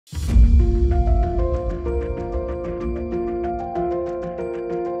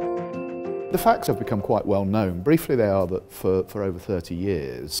The facts have become quite well known. Briefly, they are that for over 30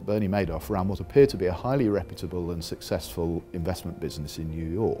 years, Bernie Madoff ran what appeared to be a highly reputable and successful investment business in New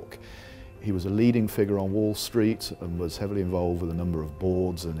York. He was a leading figure on Wall Street and was heavily involved with a number of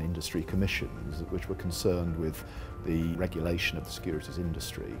boards and industry commissions which were concerned with the regulation of the securities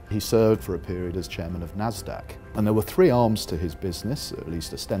industry. He served for a period as chairman of NASDAQ. And there were three arms to his business, at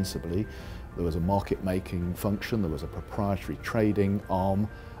least ostensibly. There was a market-making function, there was a proprietary trading arm,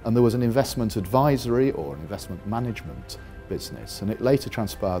 and there was an investment advisory or an investment management business. And it later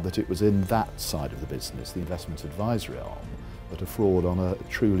transpired that it was in that side of the business, the investment advisory arm, that a fraud on a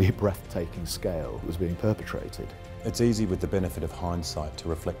truly breathtaking scale was being perpetrated. It's easy with the benefit of hindsight to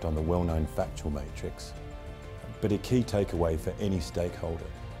reflect on the well-known factual matrix, but a key takeaway for any stakeholder,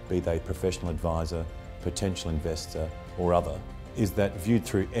 be they professional advisor, potential investor or other, is that viewed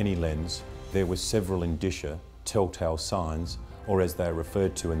through any lens, there were several indicia, telltale signs, or as they are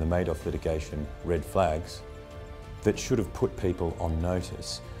referred to in the Madoff litigation, red flags, that should have put people on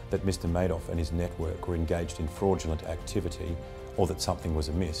notice that Mr. Madoff and his network were engaged in fraudulent activity or that something was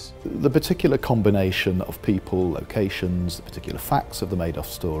amiss. The particular combination of people, locations, the particular facts of the Madoff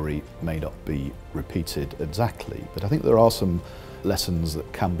story may not be repeated exactly, but I think there are some lessons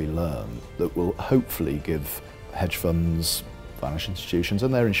that can be learned that will hopefully give hedge funds, financial institutions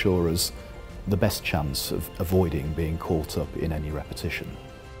and their insurers the best chance of avoiding being caught up in any repetition.